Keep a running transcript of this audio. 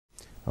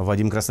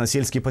Вадим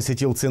Красносельский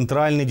посетил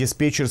центральный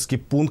диспетчерский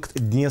пункт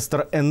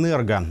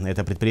Днестрэнерго.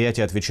 Это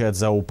предприятие отвечает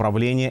за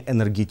управление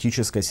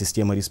энергетической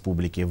системой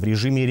республики. В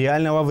режиме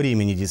реального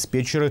времени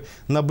диспетчеры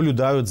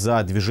наблюдают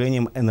за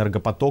движением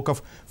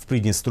энергопотоков в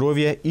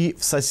Приднестровье и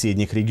в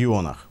соседних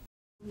регионах.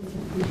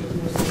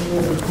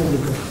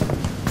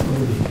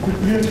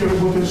 Предприятие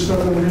работает в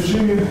штатном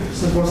режиме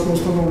согласно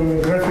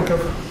установленных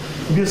графиков,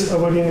 без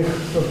аварийных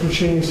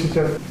отключений в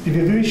сетях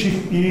передающих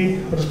и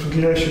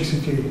распределяющих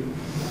сетей.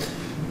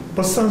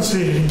 По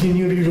станции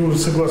генерируют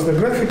согласно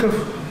графиков,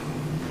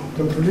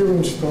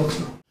 контролируем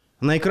ситуацию.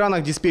 На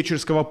экранах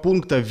диспетчерского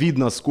пункта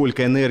видно,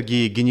 сколько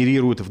энергии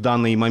генерирует в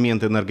данный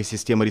момент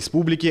энергосистема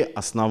республики.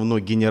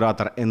 Основной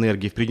генератор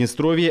энергии в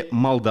Приднестровье –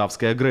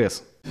 молдавская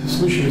ГРЭС. В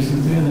случае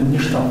возникновения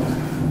нештатных,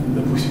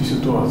 допустим,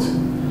 ситуаций.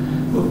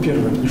 Вот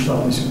первая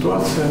нештатная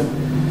ситуация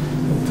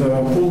 –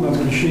 это полное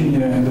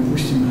отключение,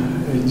 допустим,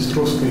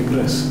 Днестровской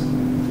ГРЭС.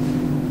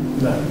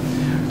 Да.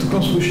 В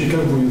таком случае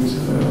как будет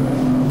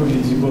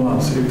выглядеть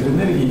баланс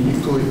электроэнергии?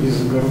 Никто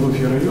из городов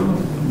и районов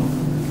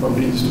по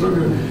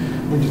Приднестровью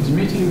будет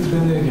иметь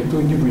электроэнергию,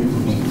 кто не будет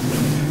иметь.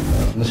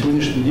 На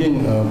сегодняшний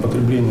день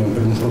потребление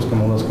Приднестровской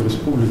Молдавской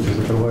Республики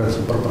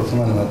закрывается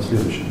пропорционально от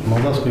следующего.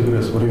 Молдавская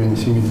ГРЭС в районе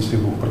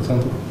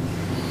 72%,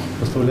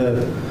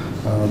 поставляет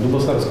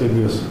Дубасарская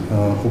ГЭС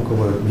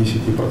около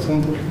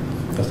 10%,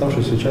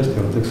 оставшаяся часть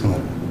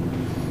Ротексэнерго.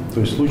 То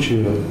есть в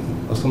случае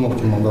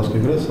остановки Молдавской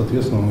ГРЭС,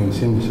 соответственно, мы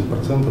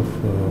 70%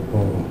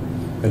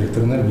 по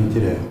электроэнергии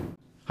теряем.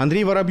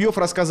 Андрей Воробьев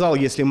рассказал,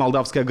 если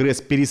молдавская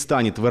ГРЭС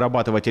перестанет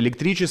вырабатывать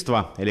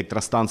электричество,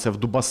 электростанция в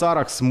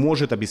Дубасарах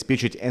сможет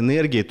обеспечить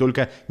энергией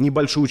только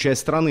небольшую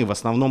часть страны, в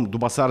основном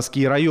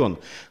Дубасарский район.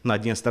 На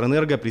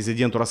Днестрэнерго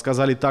президенту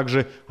рассказали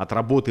также, от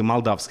работы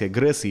молдавской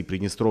ГРЭС и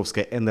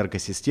Приднестровской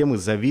энергосистемы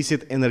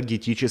зависит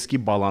энергетический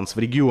баланс в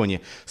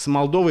регионе. С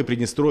Молдовой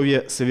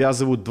Приднестровье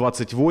связывают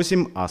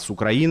 28, а с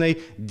Украиной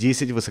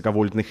 10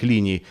 высоковольтных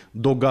линий.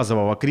 До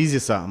газового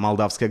кризиса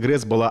молдавская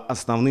ГРЭС была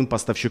основным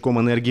поставщиком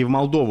энергии в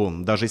Молдову.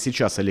 Даже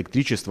сейчас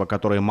электричество,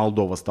 которое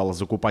Молдова стала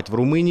закупать в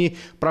Румынии,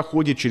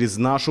 проходит через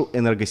нашу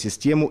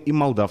энергосистему и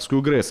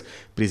молдавскую ГРЭС.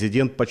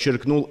 Президент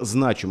подчеркнул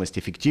значимость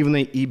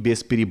эффективной и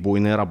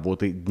бесперебойной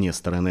работы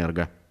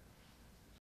Днестрэнерго.